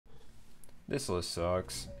This list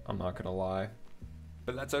sucks, I'm not gonna lie,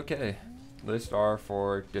 but that's okay. Lists are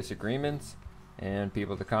for disagreements and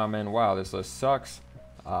people to comment, wow, this list sucks.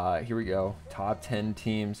 Here we go. Top 10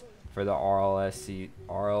 teams for the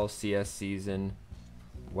RLCS season,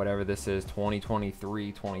 whatever this is,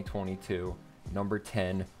 2023-2022. Number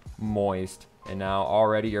 10, Moist. And now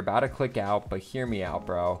already you're about to click out, but hear me out,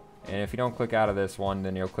 bro. And if you don't click out of this one,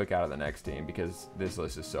 then you'll click out of the next team because this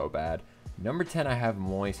list is so bad. Number 10, I have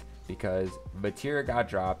Moist because Vatira got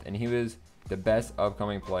dropped and he was the best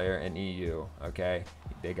upcoming player in EU, okay?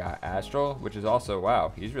 They got Astral, which is also,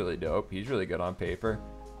 wow, he's really dope. He's really good on paper,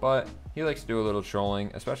 but he likes to do a little trolling,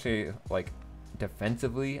 especially like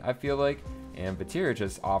defensively, I feel like. And Vatira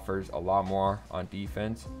just offers a lot more on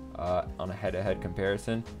defense on a head-to-head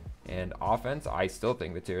comparison. And offense, I still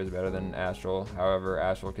think Vatira is better than Astral. However,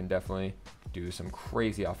 Astral can definitely do some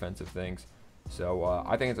crazy offensive things. So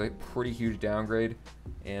I think it's a pretty huge downgrade.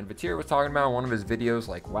 And Vatira was talking about in one of his videos,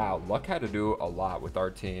 like, wow, Luck had to do a lot with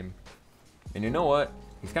our team. And you know what?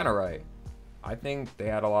 He's kind of right. I think they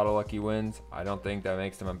had a lot of lucky wins. I don't think that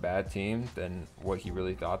makes them a bad team than what he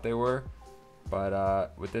really thought they were.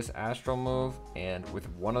 But with this Astral move and with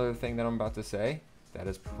one other thing that I'm about to say that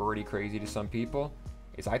is pretty crazy to some people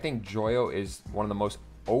is I think Joyo is one of the most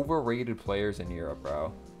overrated players in Europe,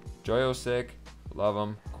 bro. Joyo's sick. Love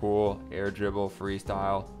him. Cool. Air dribble,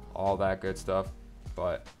 freestyle, all that good stuff.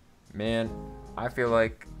 But, man, I feel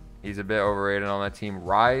like he's a bit overrated on that team.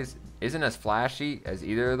 Rise isn't as flashy as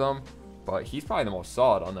either of them, but he's probably the most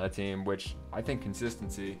solid on that team, which I think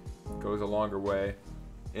consistency goes a longer way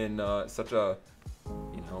in such a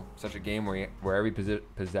game where every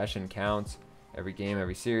possession counts, every game,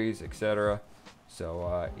 every series, etc.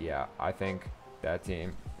 So yeah, I think that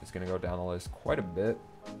team is going to go down the list quite a bit.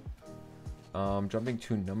 Jumping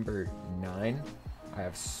to number 9, I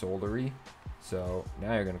have Solary. So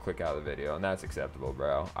now you're going to click out of the video, and that's acceptable,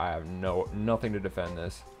 bro. I have nothing to defend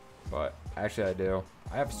this, but actually I do.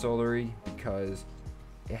 I have Solary because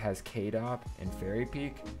it has K-Dop and Fairy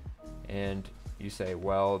Peak, and you say,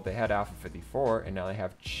 well, they had Alpha 54, and now they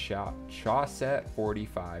have Chauset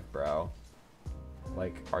 45, bro.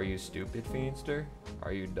 Like, are you stupid, Fiendster?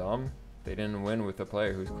 Are you dumb? They didn't win with a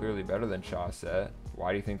player who's clearly better than Chauset.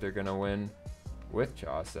 Why do you think they're going to win with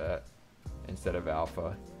Chauset instead of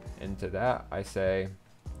Alpha? And to that, I say,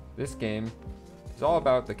 this game is all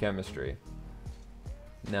about the chemistry.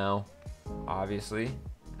 Now, obviously,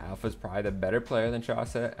 Alpha's probably the better player than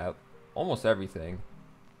Chauset at almost everything.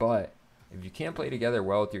 But if you can't play together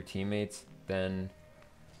well with your teammates, then,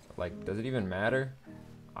 like, does it even matter?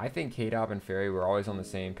 I think K-Dop and Fairy were always on the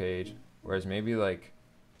same page, whereas maybe, like,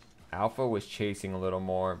 Alpha was chasing a little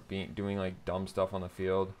more, doing, like, dumb stuff on the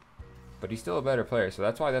field. But he's still a better player, so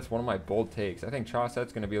that's why that's one of my bold takes. I think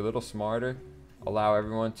Chauset's going to be a little smarter, allow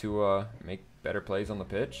everyone to make better plays on the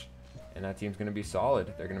pitch, and that team's going to be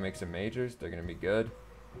solid. They're going to make some majors. They're going to be good.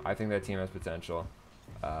 I think that team has potential.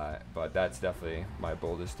 But that's definitely my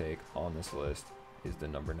boldest take on this list is the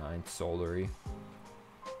number 9, Solary.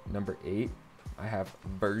 Number 8, I have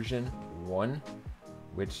version 1,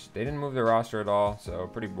 which they didn't move the roster at all, so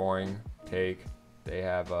pretty boring take. They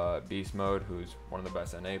have Beast Mode, who's one of the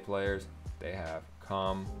best NA players. They have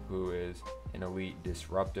Calm, who is an elite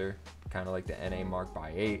disruptor, kind of like the NA mark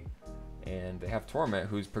by 8. And they have Torment,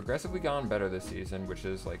 who's progressively gotten better this season, which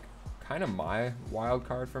is like kind of my wild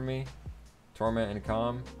card for me. Torment and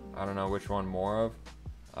Calm, I don't know which one more of.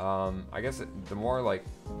 I guess the more like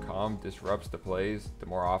Calm disrupts the plays, the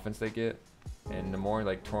more offense they get. And the more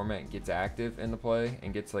like Torment gets active in the play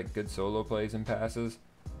and gets like good solo plays and passes,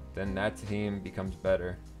 then that team becomes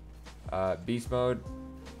better. Beast Mode,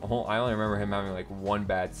 I only remember him having like one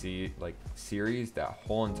bad series that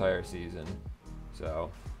whole entire season.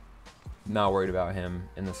 So, not worried about him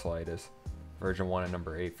in the slightest. Version 1 at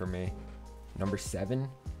number 8 for me. Number 7,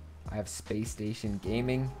 I have Space Station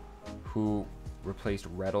Gaming, who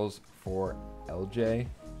replaced Reddles for LJ.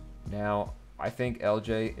 Now, I think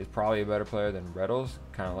LJ is probably a better player than Reddles,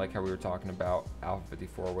 kind of like how we were talking about Alpha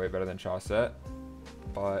 54 way better than Chauset.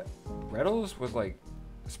 But Reddles was like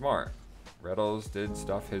smart. Reddles did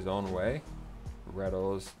stuff his own way.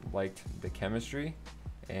 Reddles liked the chemistry,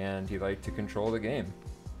 and he liked to control the game.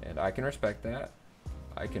 And I can respect that.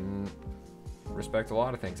 I can respect a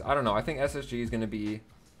lot of things. I don't know. I think SSG is going to be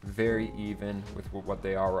very even with what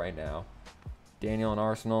they are right now. Daniel and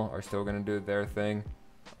Arsenal are still going to do their thing.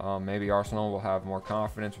 Maybe Arsenal will have more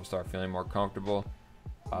confidence. We'll start feeling more comfortable.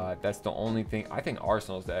 That's the only thing. I think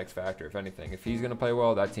Arsenal's the X factor, if anything. If he's going to play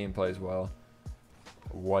well, that team plays well.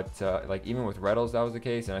 Like even with Reddles, that was the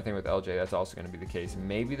case. And I think with LJ, that's also going to be the case.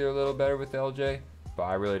 Maybe they're a little better with LJ, but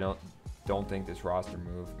I really don't don't think this roster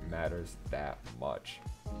move matters that much.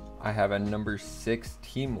 I have a number 6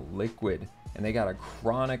 Team Liquid, and they got a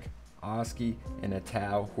Chronic, Oski, and a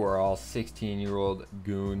Tau, who are all 16-year-old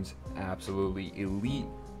goons, absolutely elite.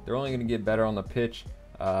 They're only going to get better on the pitch.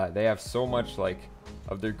 They have so much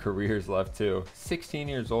of their careers left too. 16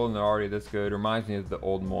 years old and they're already this good. Reminds me of the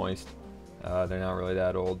old Moist. They're not really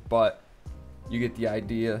that old, but you get the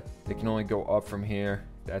idea. They can only go up from here.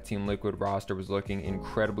 That Team Liquid roster was looking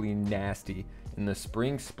incredibly nasty in the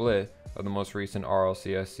spring split of the most recent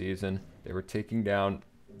RLCS season. They were taking down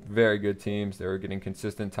very good teams. They were getting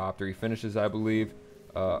consistent top 3 finishes, I believe.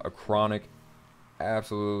 A Chronic,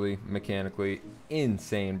 absolutely mechanically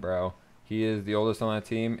insane, bro. He is the oldest on that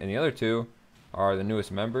team, and the other 2 are the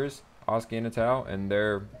newest members, Oski and Tau, and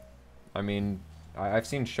I've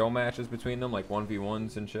seen show matches between them, like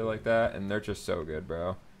 1v1s and shit like that, and they're just so good,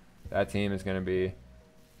 bro. That team is going to be,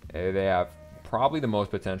 they have probably the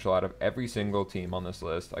most potential out of every single team on this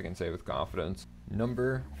list, I can say with confidence.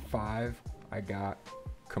 Number 5, I got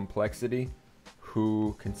Complexity,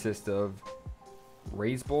 who consists of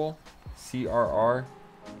Razebull, CRR,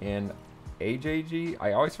 and AJG.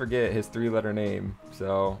 I always forget his 3-letter name,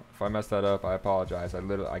 so if I mess that up, I apologize.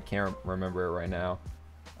 I can't remember it right now.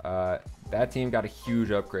 That team got a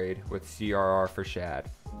huge upgrade with CRR for Shad.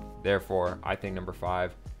 Therefore, I think number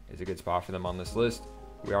 5 is a good spot for them on this list.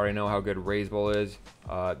 We already know how good Razebull is.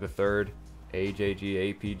 The 3rd,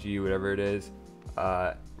 AJG, APG, whatever it is,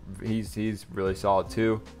 he's really solid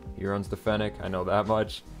too. He runs the Fennec, I know that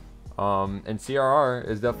much. And CRR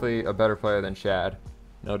is definitely a better player than Shad.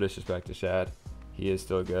 No disrespect to Shad, he is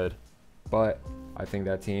still good, but I think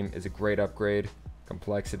that team is a great upgrade.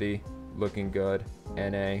 Complexity, looking good.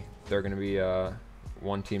 NA, they're going to be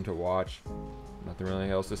one team to watch. Nothing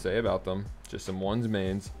really else to say about them, just some ones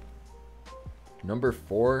mains. Number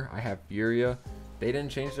 4, I have Furia. They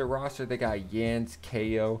didn't change their roster. They got Yance,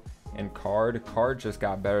 KO, and Card. Card just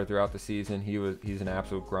got better throughout the season. He's an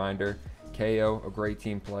absolute grinder. KO, a great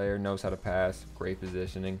team player, knows how to pass, great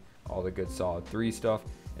positioning, all the good solid 3 stuff.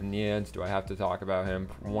 In the end, do I have to talk about him?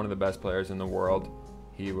 One of the best players in the world.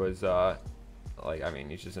 He was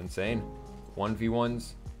he's just insane.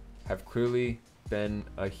 1v1s have clearly been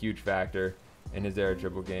a huge factor in his air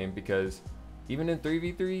dribble game, because even in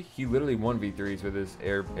 3v3, he literally 1v3s with his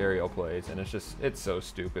aerial plays, and it's so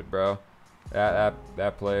stupid, bro.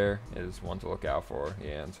 That player is one to look out for,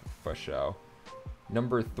 and for sure.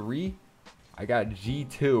 Number 3, I got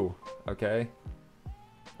G2, okay?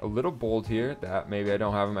 A little bold here that maybe I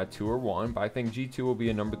don't have them at 2 or 1, but I think G2 will be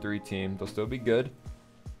a number 3 team. They'll still be good,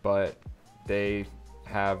 but they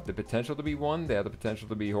have the potential to be 1. They have the potential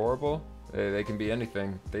to be horrible. They can be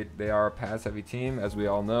anything. They are a pass-heavy team, as we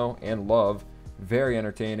all know and love. Very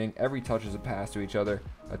entertaining. Every touch is a pass to each other.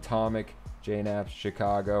 Atomic, JNaps,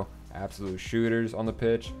 Chicago, absolute shooters on the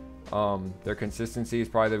pitch. Their consistency is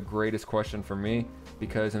probably the greatest question for me,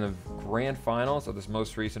 because in the grand finals of this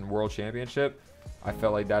most recent World Championship, I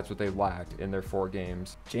felt like that's what they lacked in their 4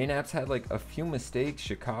 games. JNaps had a few mistakes.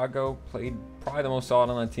 Chicago played probably the most solid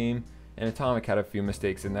on that team, and Atomic had a few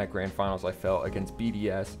mistakes in that grand finals, I felt, against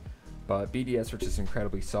BDS. But BDS were just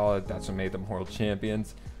incredibly solid. That's what made them world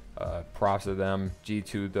champions. Props to them.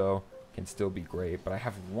 G2 though can still be great, but I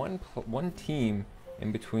have one team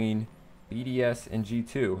in between BDS and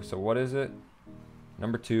G2. So what is it?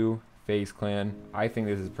 Number 2, FaZe Clan. I think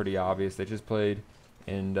this is pretty obvious. They just played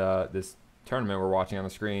in this tournament we're watching on the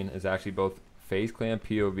screen is actually both FaZe Clan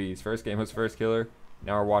POVs. First game was First Killer.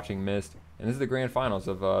 Now we're watching Mist, and this is the grand finals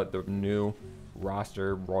of the new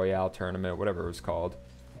roster Royale tournament, whatever it was called,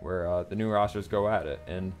 where the new rosters go at it.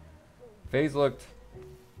 And FaZe looked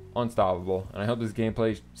unstoppable, and I hope this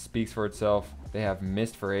gameplay speaks for itself. They have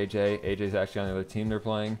Mist for AJ. AJ's actually on the other team they're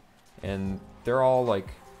playing, and they're all I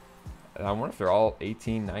wonder if they're all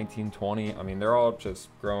 18, 19, 20. I mean, they're all just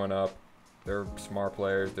growing up. They're smart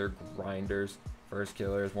players. They're grinders. First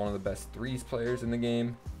Killer is one of the best 3s players in the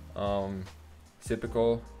game.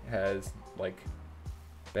 Typical has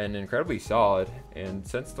been incredibly solid, and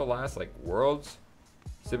since the last Worlds,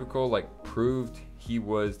 Typical proved he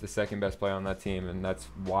was the 2nd best player on that team, and that's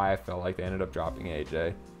why I felt like they ended up dropping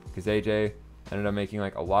AJ, because AJ ended up making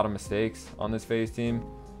a lot of mistakes on this FaZe team.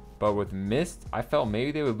 But with Mist, I felt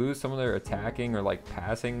maybe they would lose some of their attacking or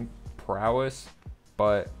passing prowess,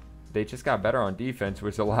 but they just got better on defense,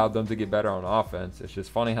 which allowed them to get better on offense. It's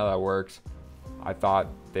just funny how that works. I thought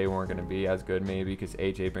they weren't going to be as good maybe because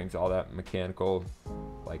AJ brings all that mechanical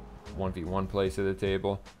 1v1 plays to the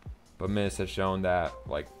table. But Mist has shown that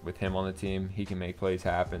with him on the team, he can make plays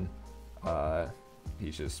happen.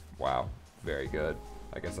 He's just, wow, very good.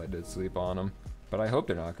 I guess I did sleep on him. but I hope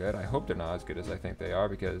they're not good. I hope they're not as good as I think they are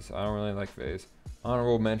because I don't really like FaZe.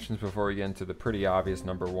 Honorable mentions before we get into the pretty obvious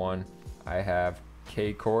number 1. I have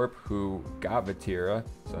K Corp, who got Vatira.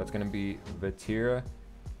 So that's going to be Vatira,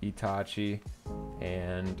 Itachi,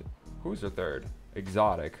 and who's the third?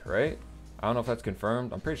 Exotic, right? I don't know if that's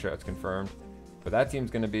confirmed. I'm pretty sure that's confirmed. But that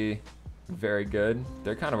team's going to be very good.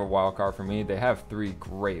 They're kind of a wild card for me. They have 3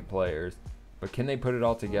 great players. But can they put it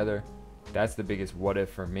all together? That's the biggest what if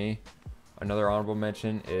for me. Another honorable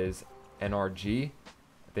mention is NRG.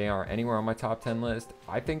 They aren't anywhere on my top 10 list.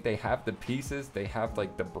 I think they have the pieces. They have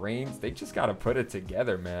like the brains. They just got to put it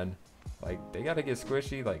together, man. Like they got to get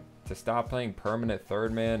squishy, like to stop playing permanent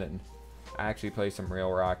third man and actually play some real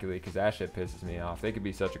Rocket League, because that shit pisses me off. They could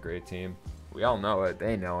be such a great team. We all know it.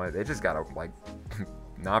 They know it. They just got to like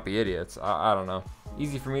not be idiots. I don't know.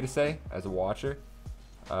 Easy for me to say as a watcher.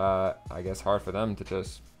 I guess hard for them to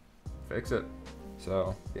just fix it.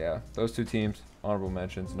 So yeah, those 2 teams, honorable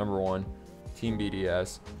mentions. Number 1, Team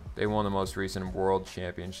BDS. They won the most recent World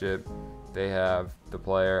Championship. They have the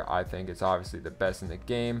player, I think it's obviously the best in the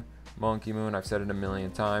game, Monkey Moon. I've said it a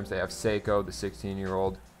million times. They have Seiko, the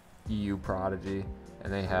 16-year-old EU prodigy,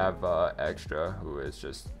 and they have Extra, who is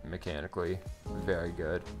just mechanically very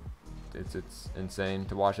good. It's insane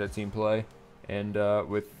to watch that team play. And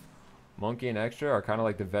with Monkey and Extra are kind of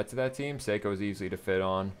like the vets of that team. Seiko is easy to fit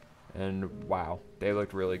on, and wow, they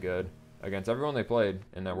looked really good against everyone they played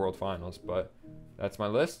in that World Finals. But that's my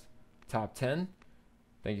list. Top 10.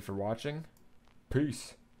 Thank you for watching.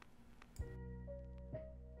 Peace.